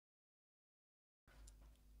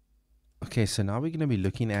Okay, so now we're going to be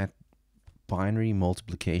looking at binary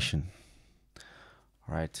multiplication.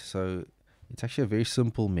 All right, so it's actually a very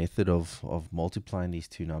simple method of multiplying these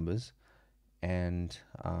two numbers. And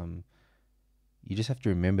you just have to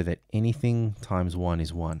remember that anything times 1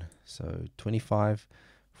 is 1. So 25,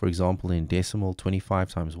 for example, in decimal,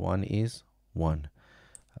 25 times 1 is 1.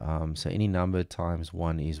 So any number times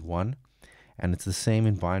 1 is 1. And it's the same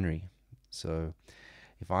in binary. So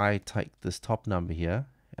if I take this top number here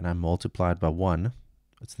and I multiply it by 1,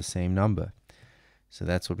 it's the same number. So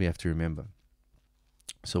that's what we have to remember.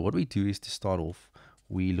 So what we do is, to start off,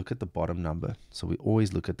 we look at the bottom number. So we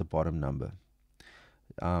always look at the bottom number.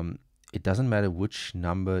 It doesn't matter which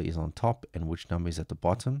number is on top and which number is at the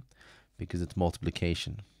bottom, because it's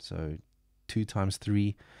multiplication. So 2 times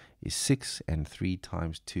 3 is 6, and 3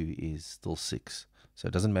 times 2 is still 6. So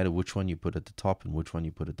it doesn't matter which one you put at the top and which one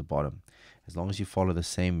you put at the bottom, as long as you follow the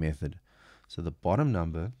same method. So the bottom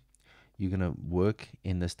number, you're going to work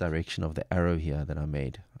in this direction of the arrow here that I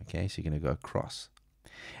made. Okay, so you're going to go across.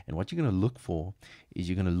 And what you're going to look for is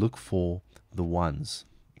you're going to look for the ones.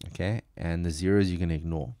 Okay, and the zeros you're going to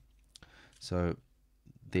ignore. So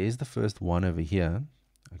there's the first one over here.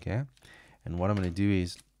 Okay, and what I'm going to do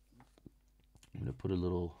is I'm going to put a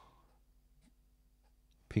little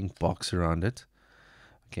pink box around it.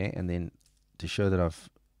 Okay, and then to show that I've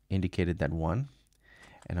indicated that 1,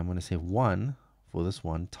 and I'm going to say 1 for this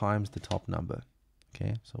one times the top number.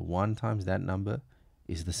 Okay, so 1 times that number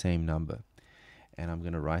is the same number, and I'm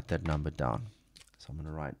going to write that number down. So I'm going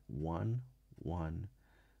to write 1 1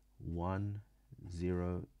 1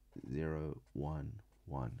 0 0 1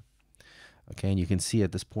 1. Okay, and you can see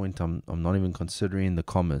at this point I'm not even considering the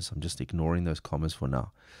commas. I'm just ignoring those commas for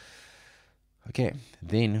now. Okay,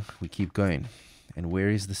 then we keep going. And where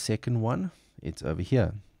is the second one? It's over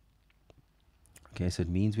here. Okay, so it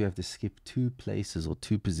means we have to skip 2 places or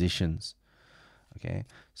 2 positions. Okay,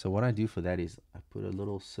 so what I do for that is I put a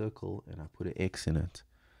little circle and I put an X in it,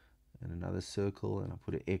 and another circle and I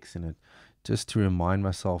put an X in it, just to remind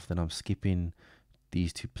myself that I'm skipping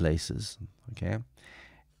these 2 places. Okay,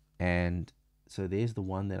 and so there's the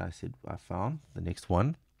one that I said I found, the next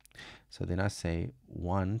one. So then I say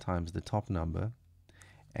 1 times the top number,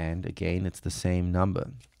 and again it's the same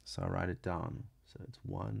number, so I write it down. So it's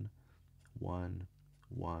 1 1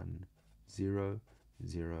 1 0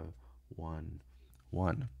 0 1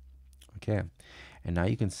 1. Okay, and now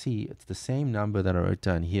you can see it's the same number that I wrote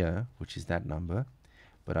down here, which is that number,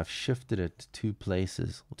 but I've shifted it 2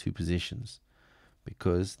 places or 2 positions,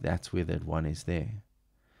 because that's where that 1 is there.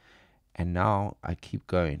 And now I keep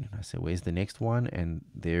going. I say, where's the next one? And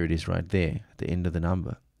there it is right there at the end of the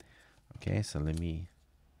number. Okay, so let me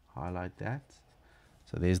highlight that.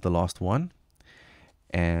 So there's the last one.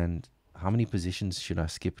 And how many positions should I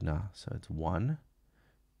skip now? So it's 1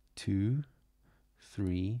 2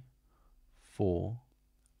 3 4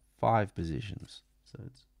 5 positions. So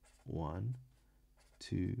it's 1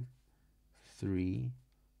 2 3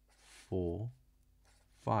 4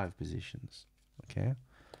 5 positions. Okay,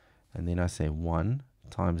 and then I say 1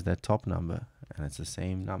 times that top number, and it's the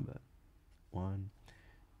same number. 1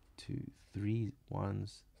 2 3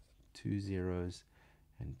 ones, 2 zeros,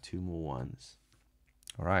 and 2 more ones.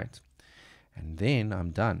 All right, and then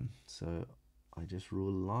I'm done. So I just rule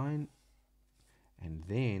a line, and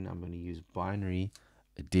then I'm going to use binary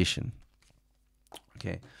addition.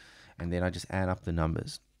 Okay, and then I just add up the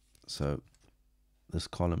numbers. So this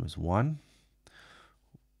column is 1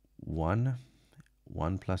 1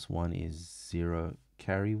 1 plus 1 is 0,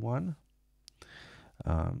 carry 1.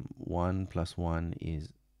 1 plus 1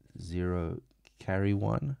 is 0, carry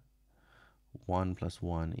 1. 1 plus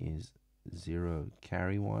 1 is 0,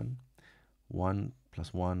 carry 1. 1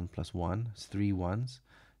 plus 1 plus 1 is 3 ones.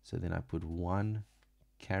 So then I put 1,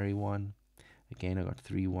 carry 1. Again, I got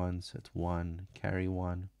 3 ones, so it's 1, carry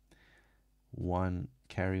 1. 1,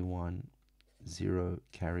 carry 1. 0,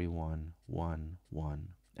 carry 1. 1, 1,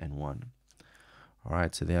 and 1. All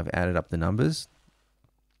right, so there I've added up the numbers.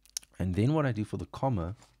 And then what I do for the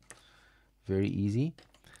comma, very easy.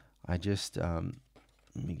 I just, let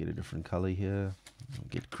me get a different color here. I'll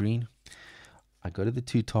get green. I go to the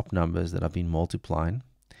 2 top numbers that I've been multiplying,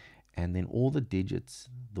 and then all the digits,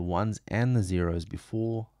 the ones and the zeros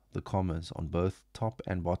before the commas on both top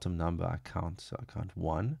and bottom number, I count. So I count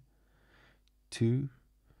 1, 2,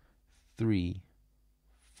 3,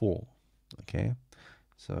 4. Okay,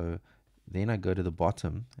 so then I go to the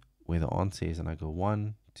bottom where the answer is, and I go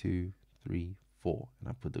 1, 2, 3, 4, and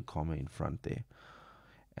I put the comma in front there.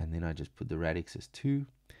 And then I just put the radix as 2,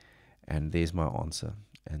 and there's my answer.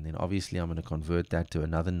 And then obviously I'm going to convert that to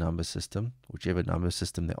another number system, whichever number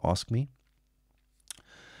system they ask me.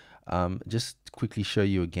 Just quickly show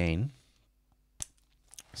you again.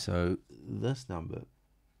 So this number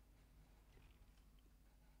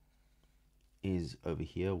is over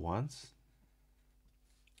here once,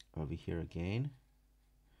 over here again,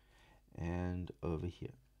 and over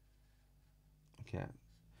here. Okay.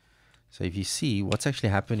 So if you see, what's actually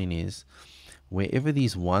happening is wherever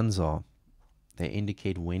these ones are, they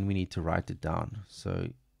indicate when we need to write it down. So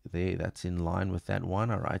there, that's in line with that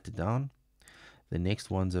one. I write it down. The next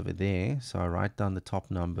one's over there, so I write down the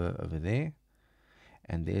top number over there.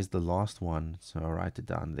 And there's the last one, so I write it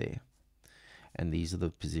down there. And these are the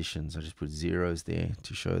positions. I just put zeros there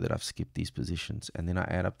to show that I've skipped these positions, and then I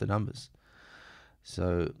add up the numbers.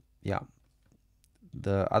 So yeah,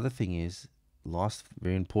 the other thing is, last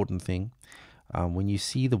very important thing, when you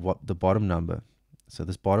see the bottom number, so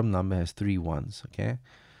this bottom number has 3 ones, okay?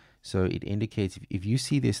 So it indicates if you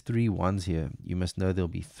see there's 3 ones here, you must know there'll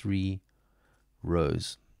be 3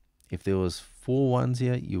 rows. If there was 4 ones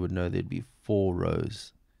here, you would know there'd be 4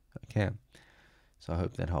 rows. Okay, so I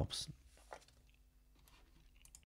hope that helps.